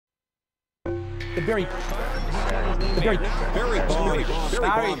The Barry Bonds.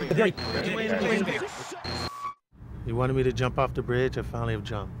 You wanted me to jump off the bridge, I finally have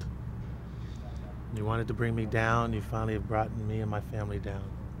jumped. You wanted to bring me down, you finally have brought me and my family down.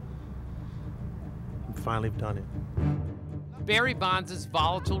 You finally have done it. Barry Bonds'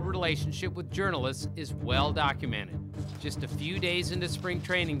 volatile relationship with journalists is well documented. Just a few days into spring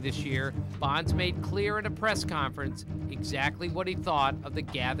training this year, Bonds made clear at a press conference exactly what he thought of the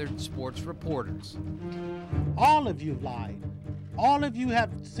gathered sports reporters. All of you lied. All of you have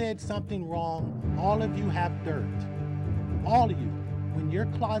said something wrong. All of you have dirt. All of you. When your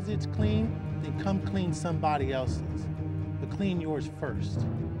closet's clean, then come clean somebody else's. But clean yours first.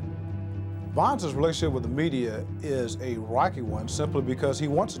 Bonds' relationship with the media is a rocky one simply because he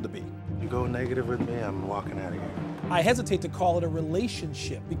wants it to be. You go negative with me, I'm walking out of here. I hesitate to call it a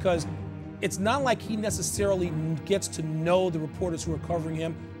relationship because it's not like he necessarily gets to know the reporters who are covering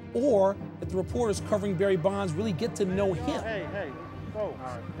him, or that the reporters covering Barry Bonds really get to know him. Hey, go.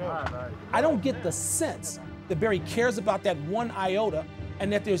 I don't get the sense that Barry cares about that one iota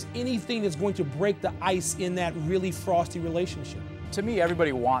and that there's anything that's going to break the ice in that really frosty relationship. To me,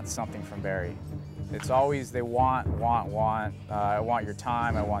 everybody wants something from Barry. It's always they want. I want your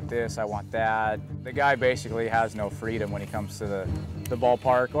time, I want this, I want that. The guy basically has no freedom when he comes to the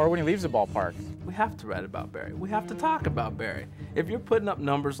ballpark or when he leaves the ballpark. We have to write about Barry. We have to talk about Barry. If you're putting up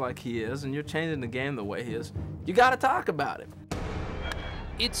numbers like he is and you're changing the game the way he is, you got to talk about it.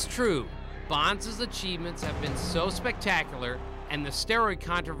 It's true. Bonds' achievements have been so spectacular and the steroid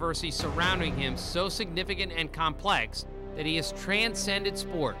controversy surrounding him so significant and complex that he has transcended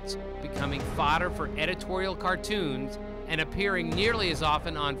sports, becoming fodder for editorial cartoons and appearing nearly as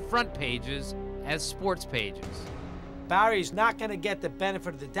often on front pages as sports pages. Barry's not going to get the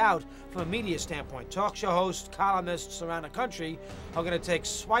benefit of the doubt from a media standpoint. Talk show hosts, columnists around the country are going to take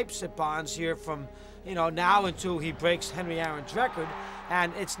swipes at Bonds here from, now until he breaks Henry Aaron's record,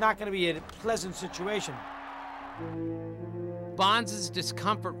 and it's not going to be a pleasant situation. Bonds'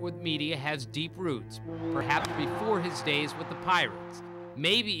 discomfort with media has deep roots, perhaps before his days with the Pirates,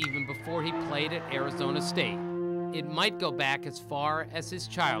 maybe even before he played at Arizona State. It might go back as far as his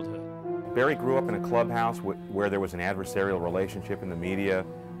childhood. Barry grew up in a clubhouse where there was an adversarial relationship in the media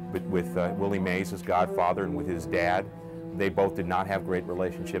with Willie Mays, his godfather, and with his dad. They both did not have great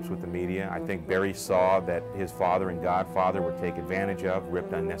relationships with the media. I think Barry saw that his father and godfather were taken advantage of,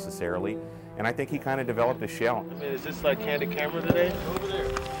 ripped unnecessarily, and I think he kind of developed a shell. I mean, is this like candid camera today? Over there.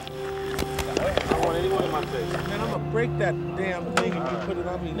 I don't want anyone in my face. Man, I'm gonna break that damn thing if you put it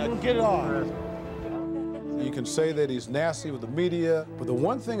on me. Now get it off. You can say that he's nasty with the media, but the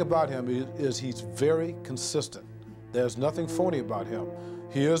one thing about him is he's very consistent. There's nothing phony about him.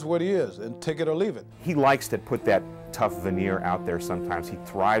 He is what he is, and take it or leave it. He likes to put that tough veneer out there sometimes. He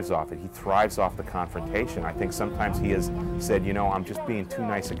thrives off it. He thrives off the confrontation. I think sometimes he has said, I'm just being too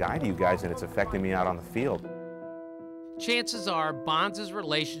nice a guy to you guys, and it's affecting me out on the field. Chances are Bonds'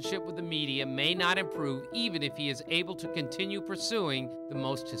 relationship with the media may not improve even if he is able to continue pursuing the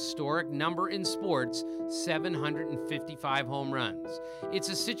most historic number in sports, 755 home runs. It's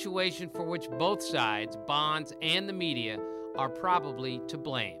a situation for which both sides, Bonds and the media, are probably to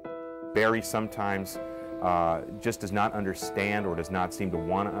blame. Barry sometimes just does not understand or does not seem to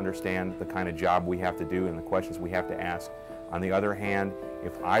want to understand the kind of job we have to do and the questions we have to ask. On the other hand,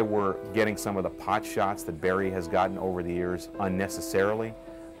 if I were getting some of the pot shots that Barry has gotten over the years unnecessarily,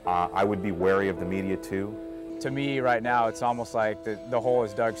 I would be wary of the media too. To me right now, it's almost like the hole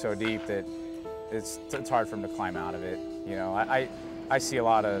is dug so deep that it's hard for him to climb out of it. I see a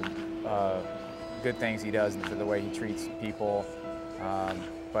lot of good things he does for the way he treats people,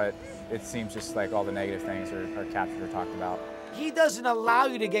 but it seems just like all the negative things are captured or talked about. He doesn't allow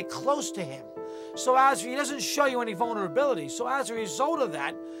you to get close to him. He doesn't show you any vulnerability. So as a result of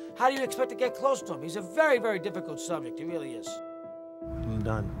that, how do you expect to get close to him? He's a very, very difficult subject. He really is. I'm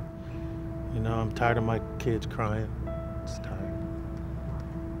done. I'm tired of my kids crying. It's tired.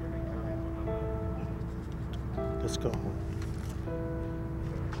 Let's go home.